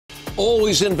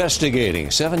Always investigating.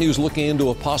 7 News looking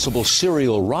into a possible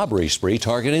serial robbery spree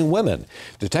targeting women.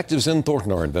 Detectives in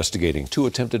Thornton are investigating 2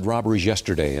 attempted robberies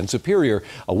yesterday. In Superior,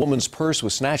 a woman's purse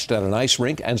was snatched at an ice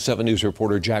rink, and 7 News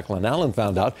reporter Jacqueline Allen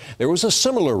found out there was a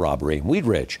similar robbery in Wheat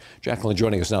Ridge. Jacqueline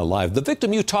joining us now live. The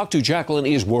victim you talked to, Jacqueline,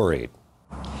 is worried.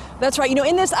 That's right. You know,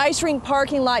 in this ice rink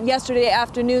parking lot yesterday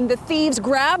afternoon, the thieves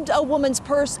grabbed a woman's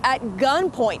purse at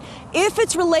gunpoint. If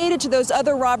it's related to those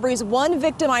other robberies, one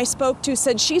victim I spoke to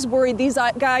said she's worried these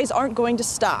guys aren't going to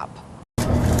stop.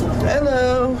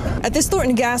 Hello. At this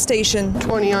Thornton gas station,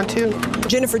 20 on 2.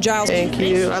 Jennifer Giles. Thank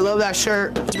you. I love that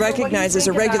shirt. Recognizes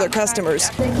her regular customers.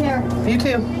 Take care. You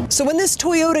too. So when this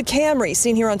Toyota Camry,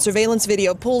 seen here on surveillance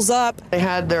video, pulls up, they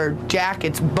had their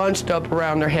jackets bunched up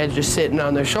around their heads, just sitting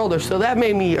on their shoulders. So that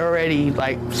made me already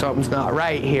like, something's not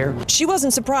right here. She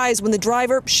wasn't surprised when the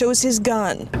driver shows his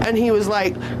gun. And he was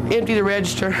like, empty the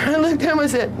register. I looked at him, I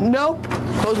said, nope.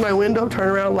 Closed my window,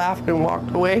 turned around, laughed, and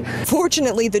walked away.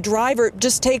 Fortunately, the driver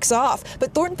just takes off.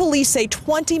 But Thornton police say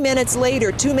 20 minutes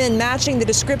later, 2 men matching the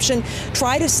description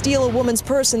try to steal a woman's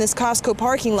purse in this Costco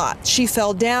parking lot. She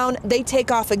fell down. They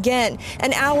take off again.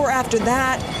 An hour after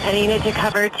that, and a unit to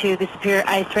cover to the Superior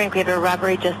Ice Rink. We have a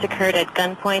robbery just occurred at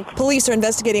gunpoint. Police are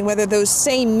investigating whether those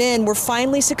same men were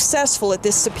finally successful at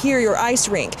this Superior Ice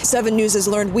Rink. 7 News has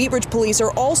learned Wheat Ridge police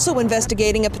are also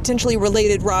investigating a potentially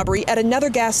related robbery at another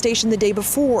gas station the day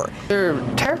before. They're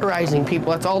terrorizing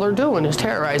people. That's all they're doing is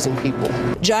terrorizing people.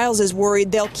 Giles is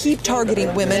worried they'll keep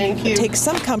targeting women, but take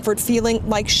some comfort feeling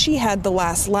like she had the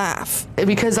last laugh.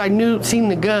 Because I seen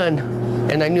the gun,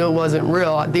 and I knew it wasn't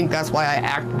real. I think that's why I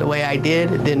acted the way I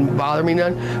did. It didn't bother me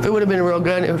none. If it would have been a real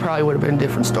gun, it probably would have been a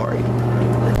different story.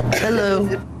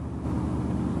 Hello.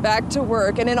 Back to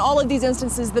work. And in all of these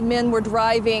instances, the men were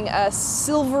driving a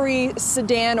silvery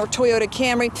sedan or Toyota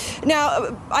Camry.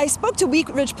 Now, I spoke to Wheat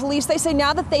Ridge police. They say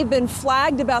now that they've been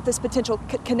flagged about this potential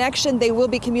connection, they will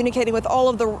be communicating with all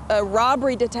of the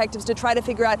robbery detectives to try to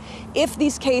figure out if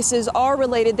these cases are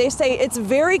related. They say it's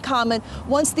very common.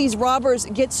 Once these robbers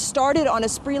get started on a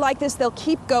spree like this, they'll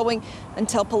keep going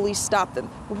until police stop them.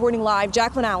 Reporting live,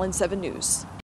 Jacqueline Allen, 7 News.